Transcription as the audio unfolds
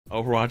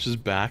Overwatch is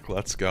back.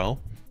 Let's go.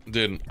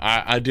 Dude,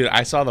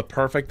 I saw the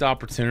perfect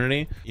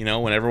opportunity, you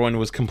know, when everyone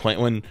was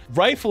complaining, when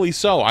rightfully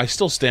so, I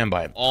still stand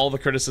by it. All the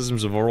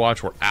criticisms of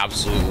Overwatch were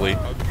absolutely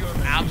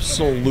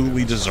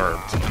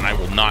deserved, and I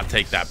will not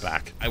take that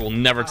back. I will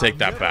never take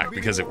that back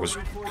because it was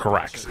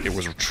correct. It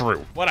was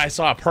true. But I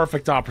saw a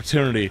perfect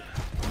opportunity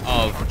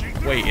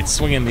of, wait, it's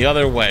swinging the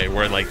other way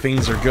where, like,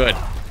 things are good.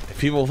 If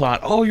people thought,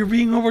 oh, you're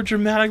being over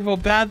dramatic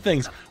about bad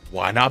things,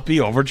 why not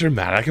be over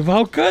dramatic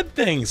about good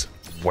things?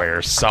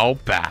 We're so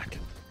back.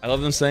 I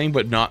love them saying,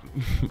 but not.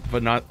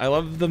 I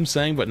love them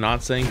saying, but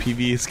not saying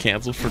PvE is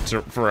canceled for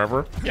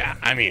forever. Yeah,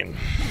 I mean,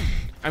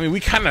 we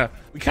kind of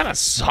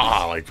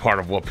saw like part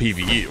of what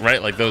PvE,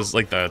 right? Like those,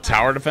 like the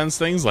tower defense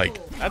things. Like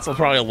that's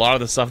probably a lot of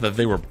the stuff that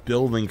they were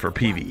building for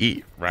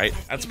PvE, right?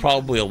 That's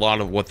probably a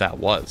lot of what that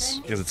was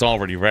because it's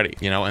already ready,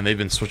 you know. And they've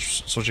been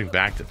switching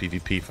back to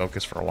PvP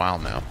focus for a while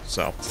now.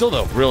 So still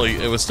though,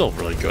 it was still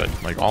really good.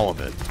 Like all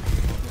of it.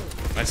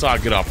 I saw a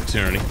good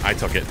opportunity. I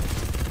took it.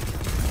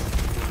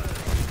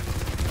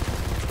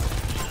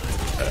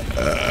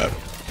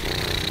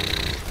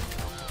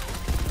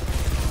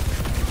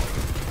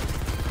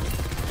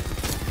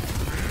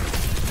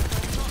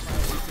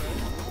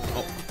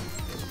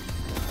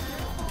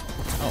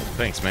 Oh,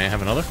 thanks, man.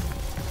 Have another?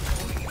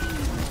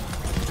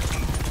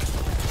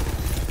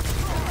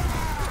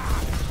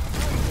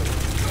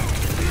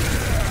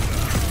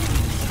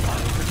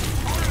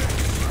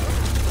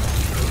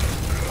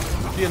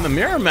 See, in the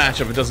mirror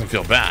matchup, it doesn't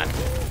feel bad.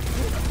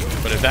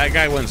 But if that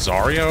guy went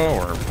Zarya,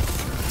 or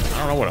I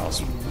don't know what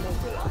else.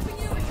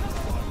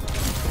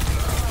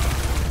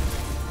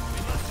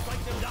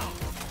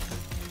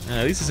 Yeah,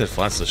 at least it said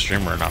flats the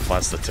streamer, not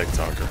flats the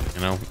TikToker.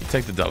 You know, you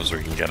take the dubs where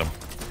you can get them.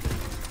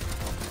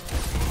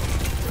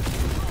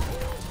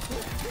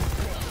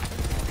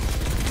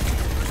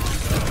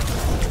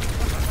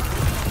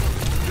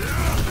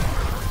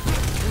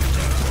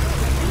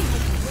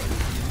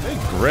 Big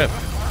grip.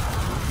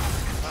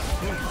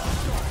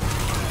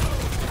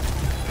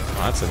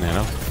 Oh, that's a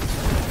nano.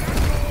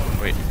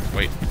 Wait,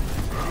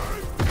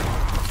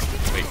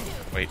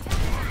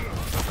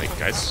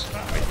 guys.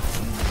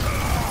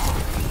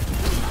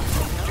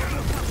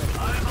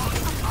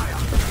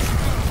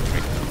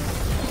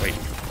 Wait.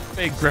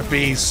 Big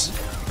grippies.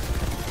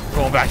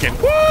 Roll back in.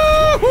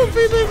 Woo!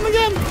 Feed him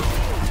again.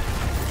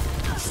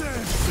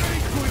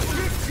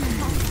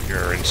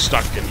 You're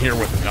stuck in here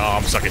with. No,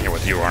 I'm stuck in here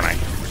with you, aren't I?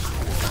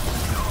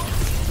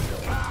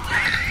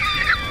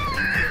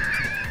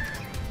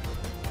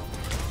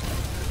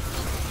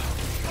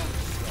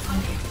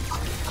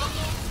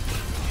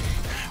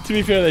 To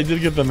be fair, they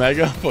did get the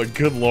mega, but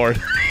good lord.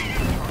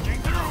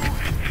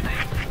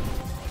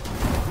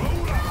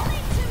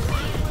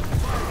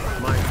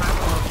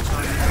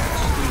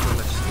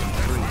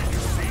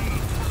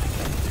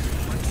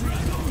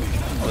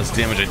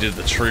 Damage I did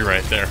the tree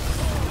right there.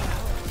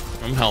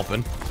 I'm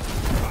helping.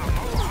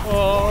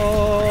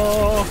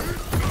 Oh!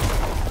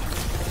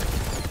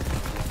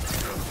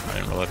 I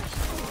didn't reload.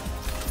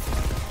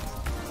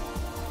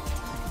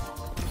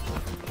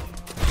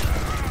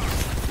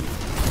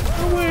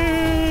 Away!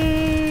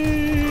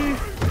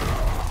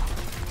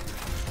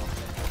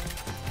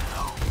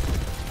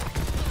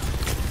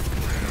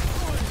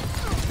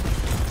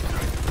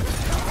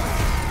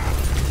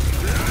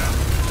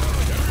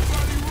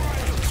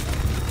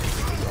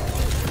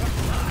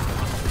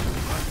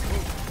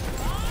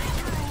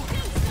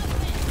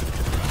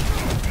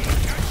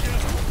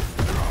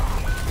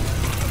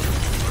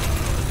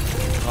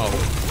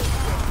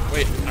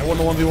 Wait, I won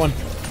the 1v1.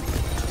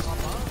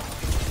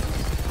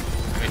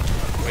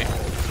 Wait.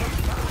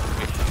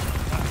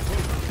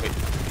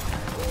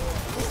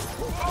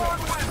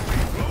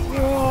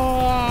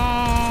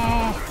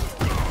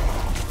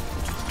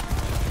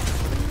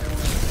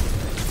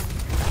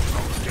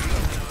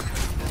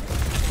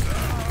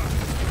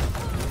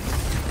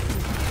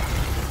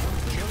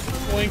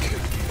 Boink.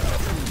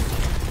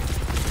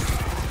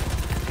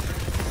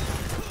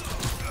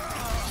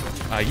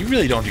 You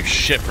really don't do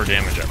shit for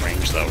damage at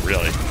range, though,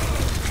 really.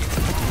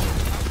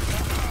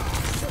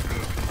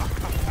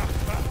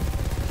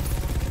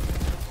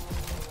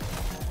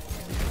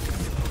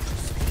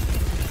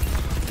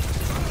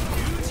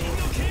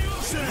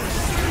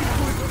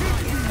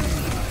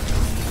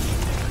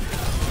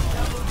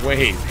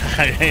 Wait,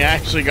 I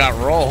actually got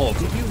rolled.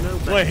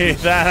 Wait,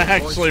 that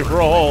actually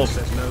rolled.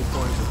 There's no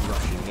point of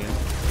rushing in.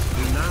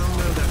 You now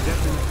know that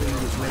definitely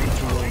was made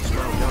towards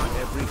Mauga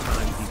every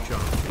time he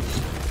charges.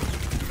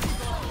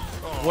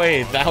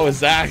 Wait, that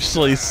was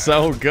actually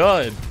so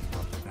good.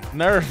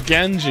 Nerf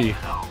Genji.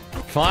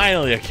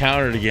 Finally a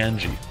counter to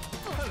Genji.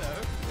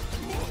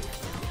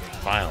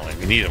 Finally,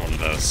 we needed one of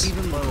those.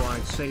 Even though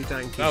I'd say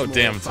tank is oh,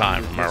 damn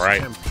time, am I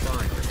right?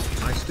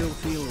 I still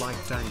feel like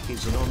tank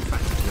is a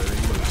non-factor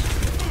in most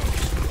games.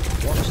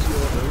 What's your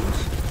nose?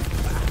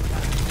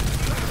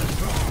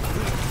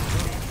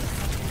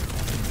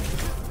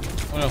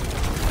 Oh no.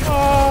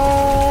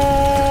 Oh!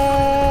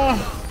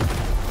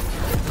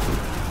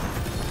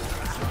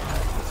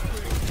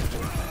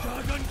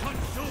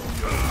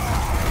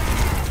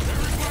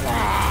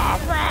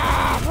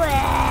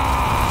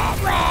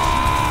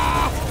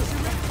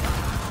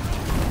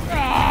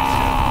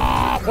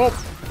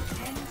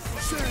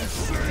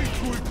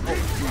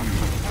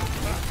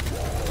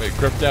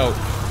 gripped out.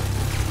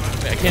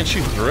 Wait, I can't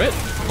shoot through it?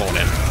 I'm going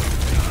in.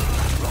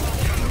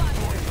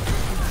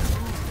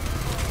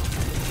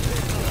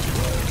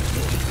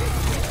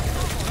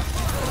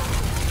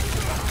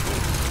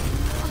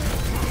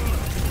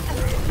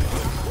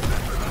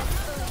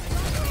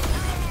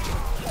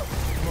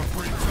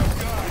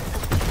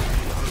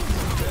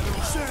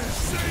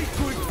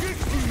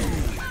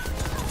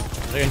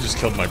 I think I just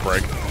killed my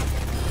break.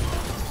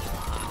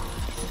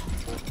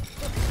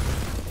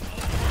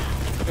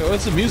 Wait,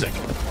 what's the music?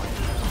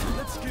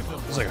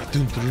 It's like a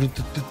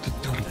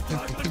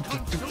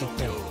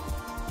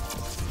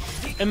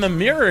in the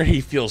mirror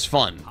he feels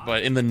fun,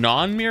 but in the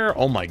non-mirror,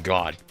 oh my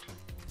god.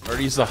 Heard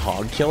he's the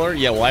hog killer?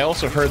 Yeah, well I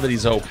also heard that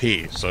he's OP,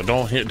 so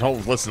don't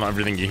listen to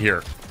everything you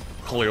hear.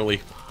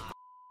 Clearly.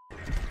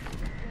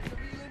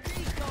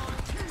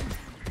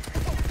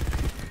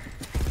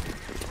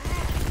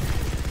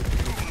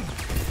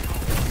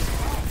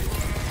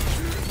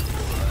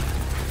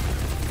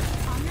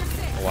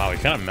 Wow, he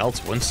kind of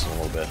melts Winston a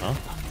little bit, huh?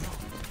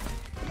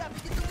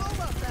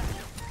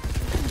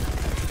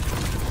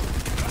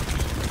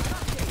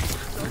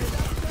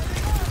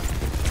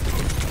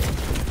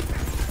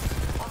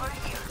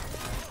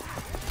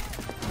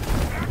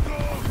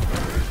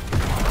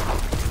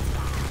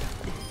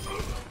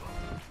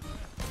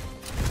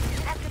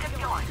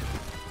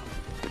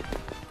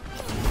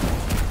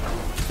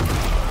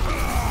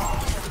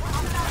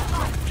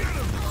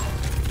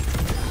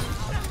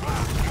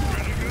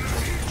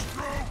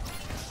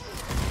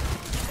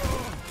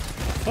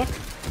 Fuck.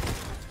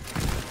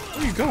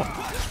 Where are you going?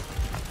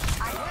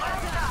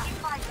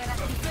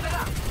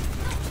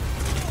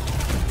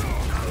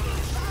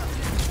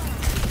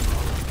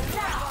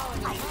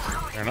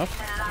 Fair enough.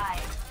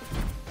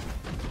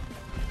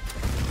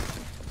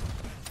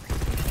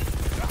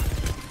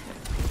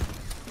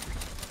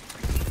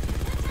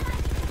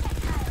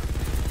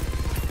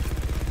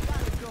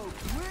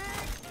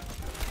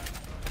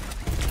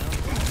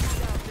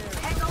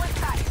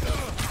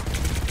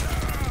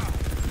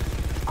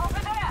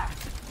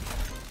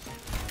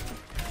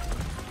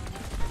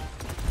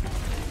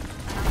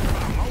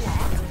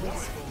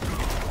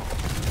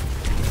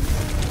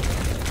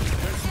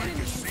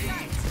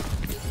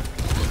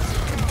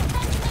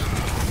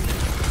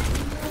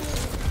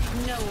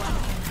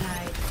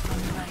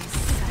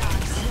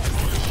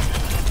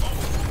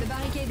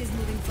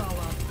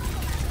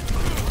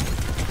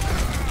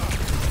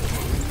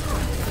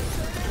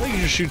 You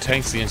just shoot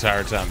tanks the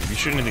entire time. If you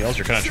shoot anything else,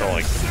 you're kind of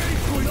trolling.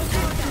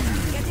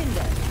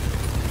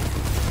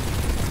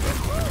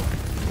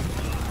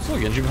 Still a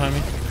Genji behind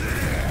me.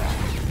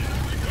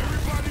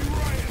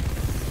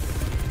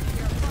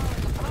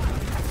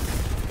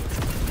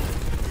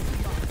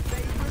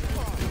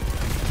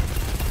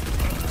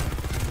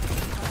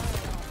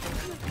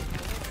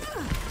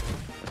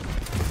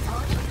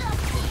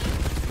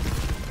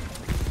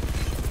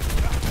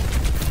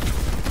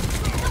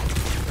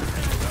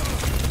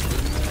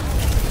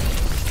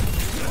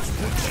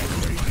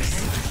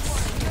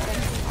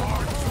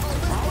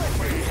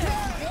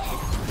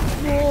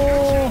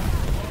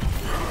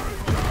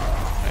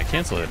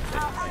 Cancel it.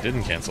 It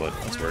didn't cancel it.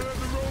 That's weird.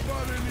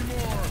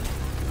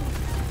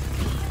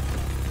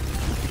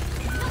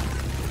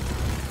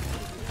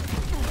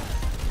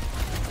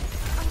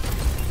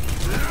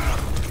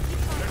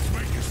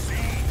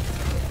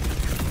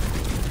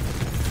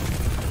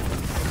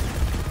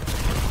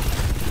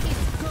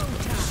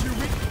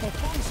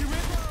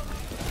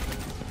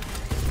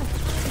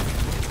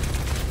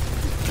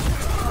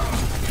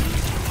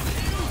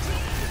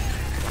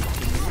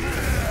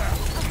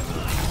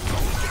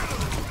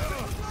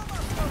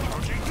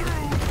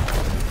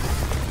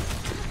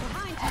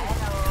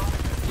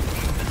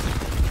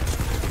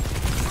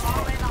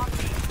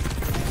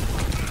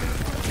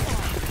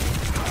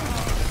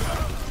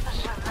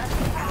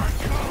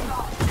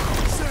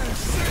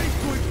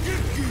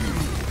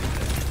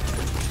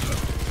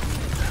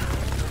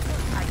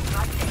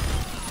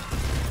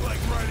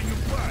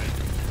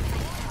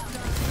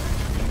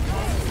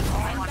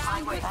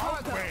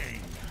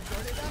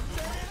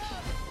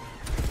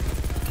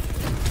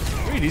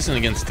 Pretty decent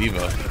against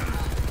Diva.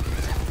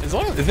 As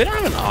long as if they don't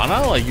have an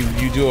Ana, like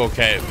you do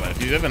okay, but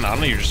if you have an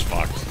Ana, you're just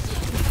fucked.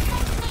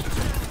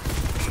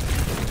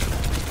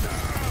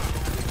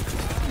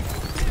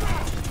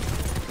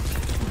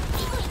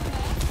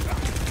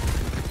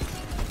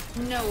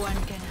 No one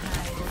can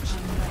hide what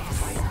you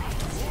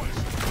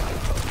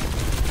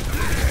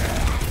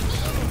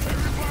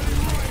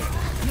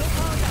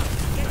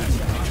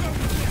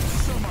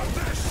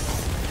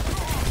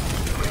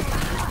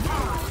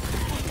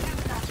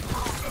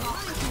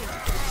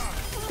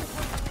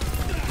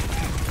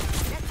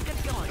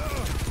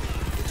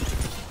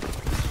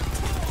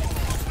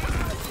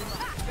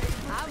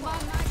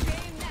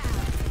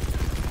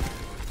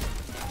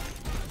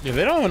If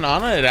they don't have an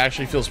Ana, it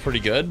actually feels pretty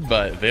good,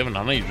 but if they have an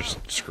Ana, you're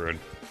just screwed.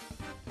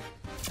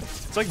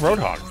 It's like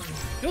Roadhog.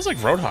 It feels like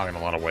Roadhog in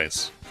a lot of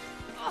ways.